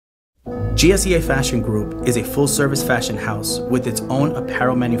GSEA Fashion Group is a full-service fashion house with its own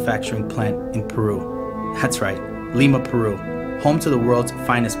apparel manufacturing plant in Peru. That's right, Lima, Peru, home to the world's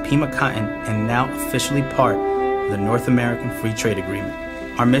finest Pima cotton and now officially part of the North American Free Trade Agreement.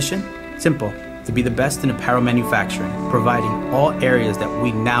 Our mission? Simple, to be the best in apparel manufacturing, providing all areas that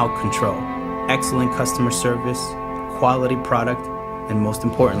we now control. Excellent customer service, quality product, and most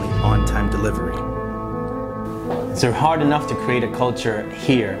importantly, on-time delivery. It's hard enough to create a culture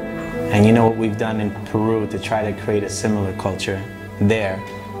here, and you know what we've done in Peru to try to create a similar culture there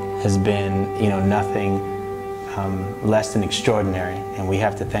has been, nothing less than extraordinary, and we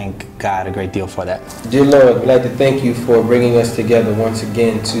have to thank God a great deal for that. Dear Lord, we'd like to thank you for bringing us together once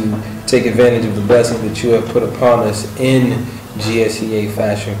again to take advantage of the blessing that you have put upon us in GSEA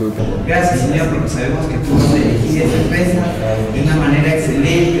Fashion Group. Gracias, Señor, porque sabemos que tú nos elegiste esta empresa de una manera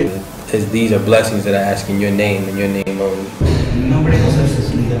excelente. As these are blessings that I ask in your name and your name only. En nombre de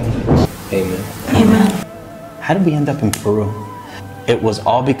Jesús, Amen. Amen. How did we end up in Peru? It was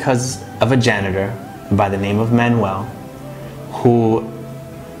all because of a janitor by the name of Manuel, who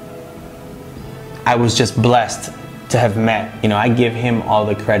I was just blessed to have met. I give him all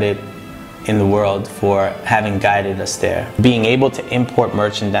the credit in the world for having guided us there. Being able to import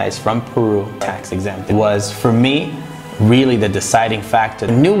merchandise from Peru, tax exempt, was for me really the deciding factor.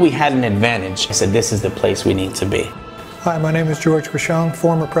 I knew we had an advantage. I said, this is the place we need to be. Hi, my name is George Grisham,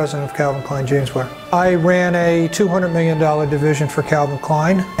 former president of Calvin Klein Jeanswear. I ran a $200 million division for Calvin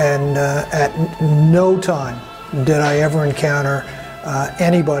Klein, and at no time did I ever encounter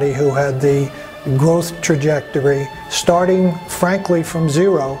anybody who had the growth trajectory, starting frankly from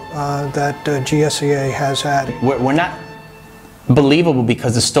zero, that GSEA has had. We're not believable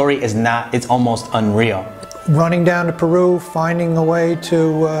because the story is not, it's almost unreal. Running down to Peru, finding a way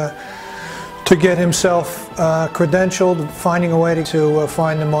to get himself credentialed, finding a way to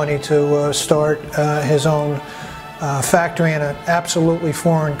find the money to start his own factory in an absolutely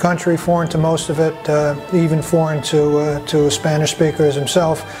foreign country, foreign to most of it, even foreign to Spanish speakers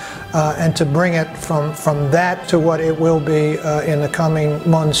himself, and to bring it from that to what it will be in the coming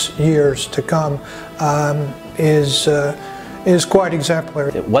months, years to come, is quite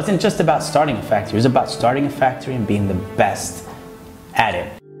exemplary. It wasn't just about starting a factory, it was about starting a factory and being the best at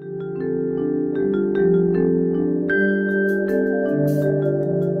it.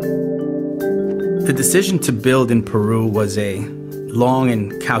 The decision to build in Peru was a long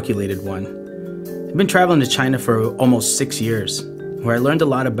and calculated one. I've been traveling to China for almost 6 years, where I learned a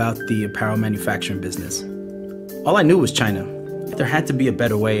lot about the apparel manufacturing business. All I knew was China. There had to be a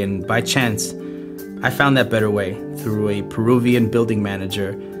better way, and by chance, I found that better way through a Peruvian building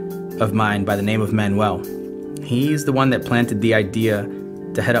manager of mine by the name of Manuel. He's the one that planted the idea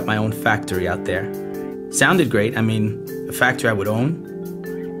to head up my own factory out there. Sounded great. I mean, a factory I would own,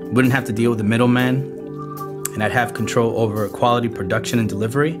 wouldn't have to deal with the middleman, and I'd have control over quality production and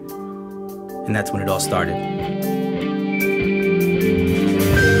delivery, and that's when it all started.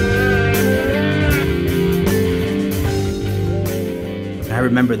 I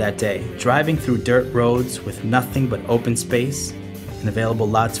remember that day, driving through dirt roads with nothing but open space and available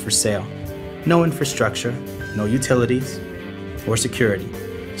lots for sale. No infrastructure, no utilities, or security.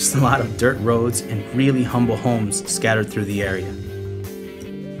 Just a lot of dirt roads and really humble homes scattered through the area.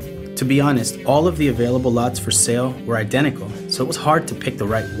 To be honest, all of the available lots for sale were identical, so it was hard to pick the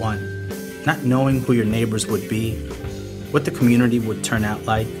right one. Not knowing who your neighbors would be, what the community would turn out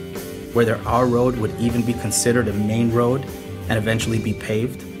like, whether our road would even be considered a main road and eventually be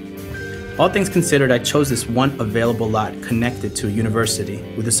paved. All things considered, I chose this one available lot connected to a university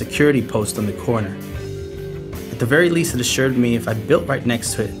with a security post on the corner. At the very least, it assured me if I built right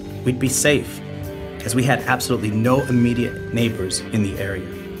next to it, we'd be safe, as we had absolutely no immediate neighbors in the area.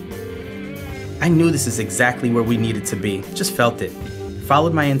 I knew this is exactly where we needed to be, just felt it,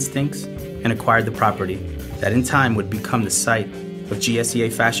 followed my instincts, and acquired the property that in time would become the site of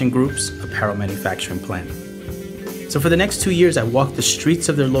GSEA Fashion Group's apparel manufacturing plant. So for the next 2 years, I walked the streets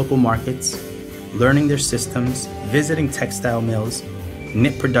of their local markets, learning their systems, visiting textile mills,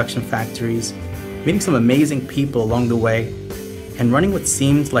 knit production factories, meeting some amazing people along the way, and running what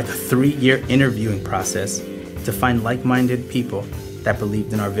seemed like a 3-year interviewing process to find like-minded people that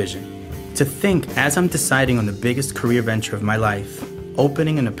believed in our vision. To think, as I'm deciding on the biggest career venture of my life,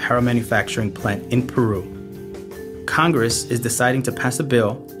 opening an apparel manufacturing plant in Peru, Congress is deciding to pass a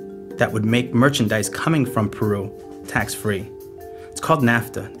bill that would make merchandise coming from Peru tax-free. It's called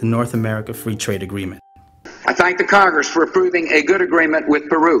NAFTA, the North America Free Trade Agreement. I thank the Congress for approving a good agreement with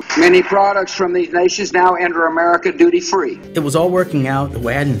Peru. Many products from these nations now enter America duty-free. It was all working out the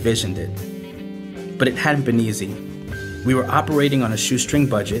way I'd envisioned it, but it hadn't been easy. We were operating on a shoestring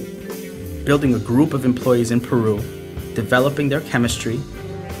budget, building a group of employees in Peru, developing their chemistry,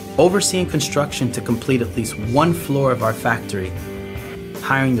 overseeing construction to complete at least one floor of our factory,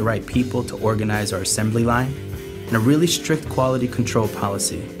 hiring the right people to organize our assembly line, and a really strict quality control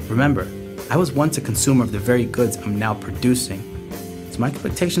policy. Remember, I was once a consumer of the very goods I'm now producing, so my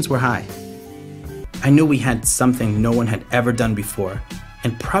expectations were high. I knew we had something no one had ever done before,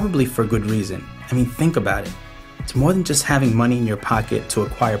 and probably for good reason. I mean, think about it. It's more than just having money in your pocket to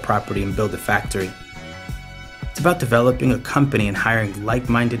acquire property and build a factory. It's about developing a company and hiring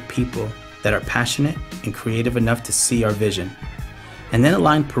like-minded people that are passionate and creative enough to see our vision, and then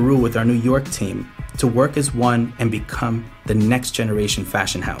align Peru with our New York team to work as one and become the next generation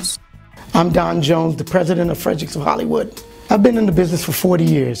fashion house. I'm Don Jones, the president of Fredericks of Hollywood. I've been in the business for 40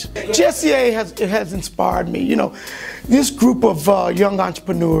 years. GSEA has inspired me. You know, this group of young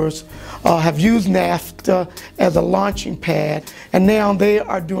entrepreneurs have used NAFTA as a launching pad, and now they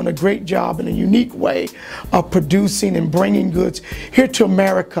are doing a great job in a unique way of producing and bringing goods here to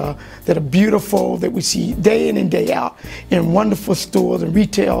America that are beautiful, that we see day in and day out in wonderful stores and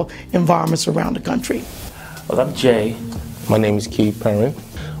retail environments around the country. Well, I'm Jay. My name is Keith Perrin.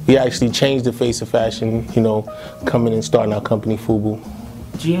 We actually changed the face of fashion, you know, coming and starting our company, FUBU.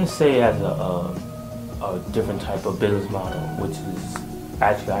 GSEA has a different type of business model, which is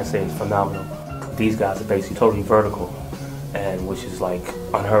actually, I say, it's phenomenal. These guys are basically totally vertical, and which is like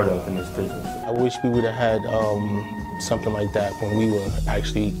unheard of in this business. I wish we would have had something like that when we were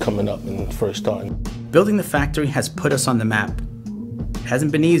actually coming up and first starting. Building the factory has put us on the map. It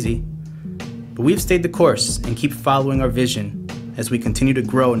hasn't been easy, but we've stayed the course and keep following our vision as we continue to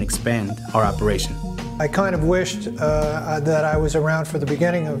grow and expand our operation. I kind of wished that I was around for the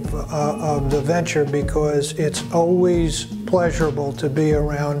beginning of the venture, because it's always pleasurable to be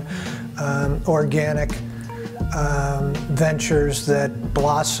around organic ventures that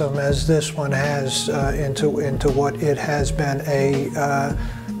blossom as this one has into what it has been a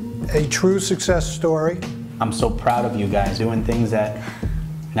true success story. I'm so proud of you guys doing things that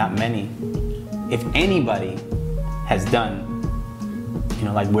not many, if anybody, has done, you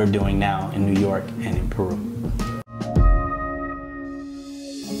know, like we're doing now in New York and in Peru.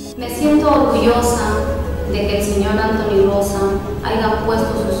 Me siento orgullosa de que el señor Anthony Rosa haya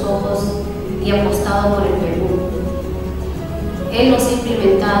puesto sus ojos y apostado por el Perú. Él nos ha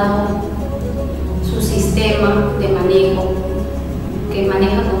implementado su sistema de manejo, que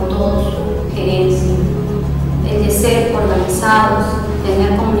maneja con toda su gerencia, el de ser organizados,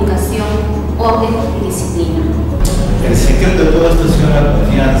 tener comunicación, orden y disciplina. El secreto de todo esto es la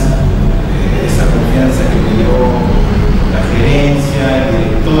confianza, esa confianza que me dio la gerencia, el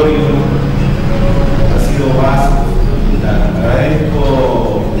directorio, ha sido básico. Agradezco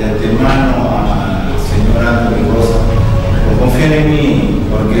de antemano al señor Anthony Rosa por confiar en mí,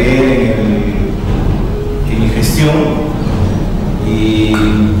 por creer en mi gestión, y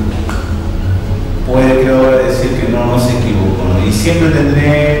puede que ahora decir que no se equivocó, ¿no? Y siempre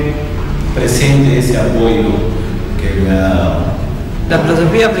tendré presente ese apoyo que me ha dado. La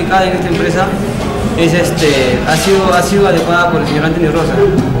filosofía aplicada en esta empresa es, ha sido adecuada por el señor Anthony Rosa,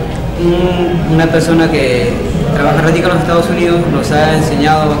 una persona que radica en los Estados Unidos. Nos ha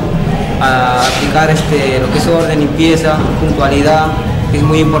enseñado a aplicar lo que es orden, limpieza, puntualidad, que es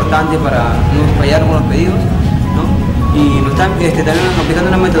muy importante para no fallar con los pedidos, ¿no? Y nos están también aplicando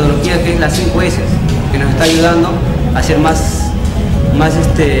una metodología que es las 5 S, que nos está ayudando a ser más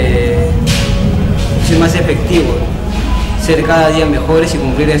efectivos, ser cada día mejores y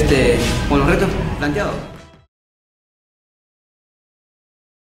cumplir con los retos planteados.